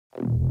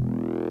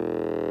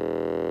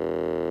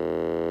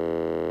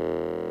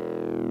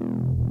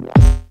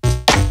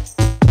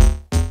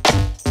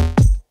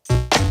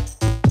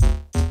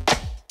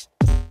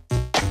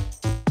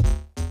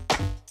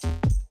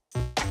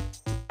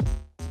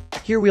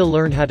Here we'll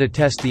learn how to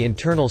test the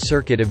internal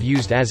circuit of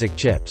used ASIC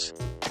chips.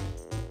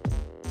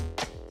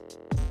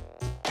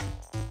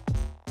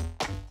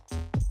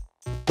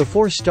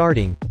 Before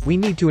starting, we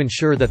need to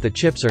ensure that the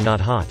chips are not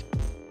hot.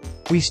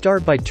 We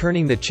start by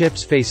turning the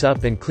chips face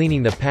up and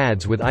cleaning the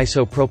pads with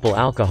isopropyl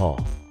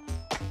alcohol.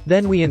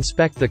 Then we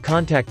inspect the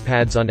contact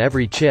pads on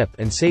every chip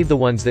and save the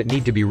ones that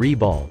need to be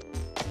reballed.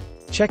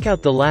 Check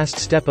out the last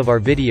step of our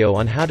video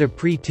on how to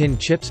pre-tin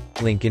chips,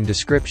 link in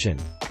description.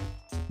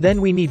 Then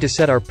we need to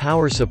set our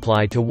power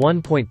supply to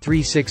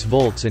 1.36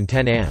 volts and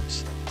 10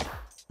 amps.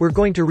 We're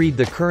going to read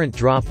the current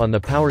drop on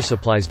the power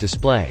supply's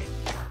display.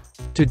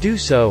 To do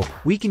so,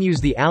 we can use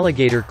the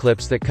alligator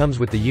clips that comes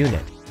with the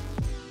unit.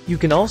 You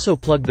can also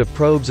plug the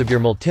probes of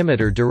your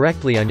multimeter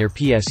directly on your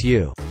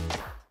PSU.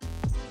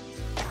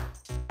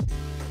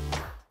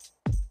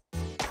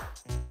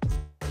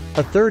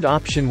 A third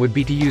option would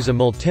be to use a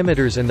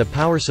multimeter's and the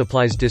power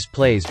supply's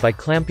displays by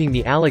clamping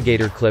the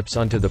alligator clips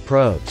onto the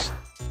probes.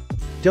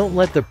 Don't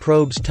let the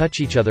probes touch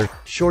each other,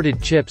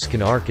 shorted chips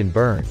can arc and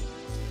burn.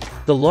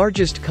 The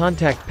largest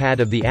contact pad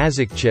of the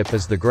ASIC chip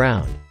is the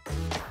ground.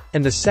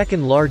 And the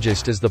second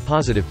largest is the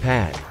positive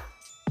pad.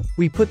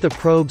 We put the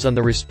probes on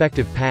the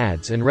respective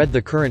pads and read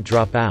the current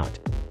drop out.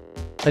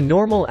 A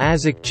normal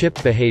ASIC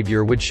chip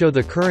behavior would show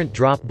the current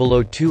drop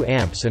below 2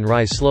 amps and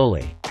rise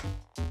slowly.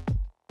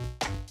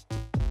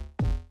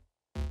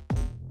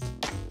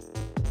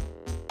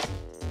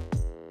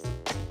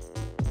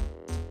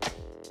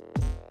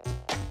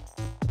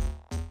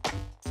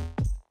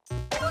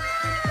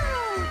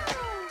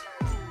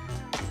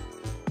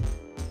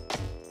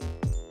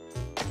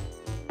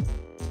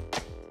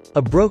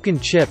 A broken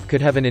chip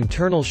could have an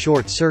internal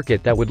short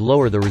circuit that would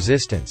lower the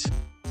resistance.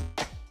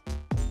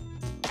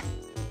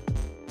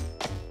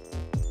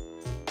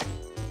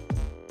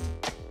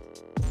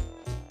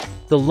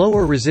 The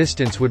lower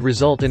resistance would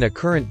result in a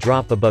current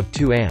drop above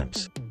 2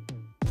 amps.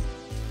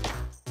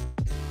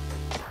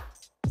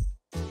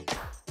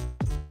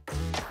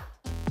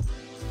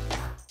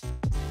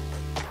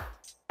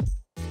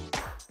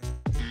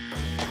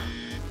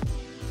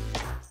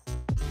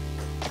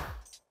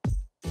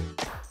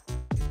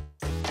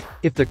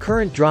 If the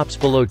current drops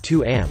below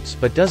 2 amps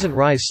but doesn't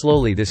rise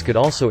slowly, this could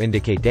also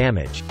indicate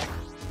damage.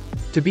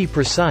 To be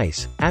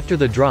precise, after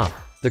the drop,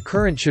 the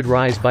current should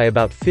rise by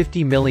about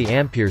 50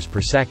 milliamperes per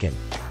second.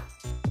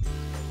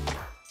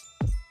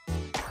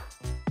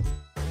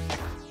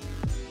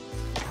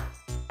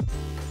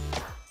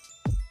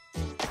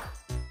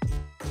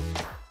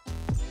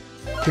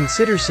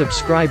 Consider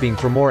subscribing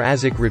for more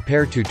ASIC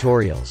repair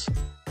tutorials.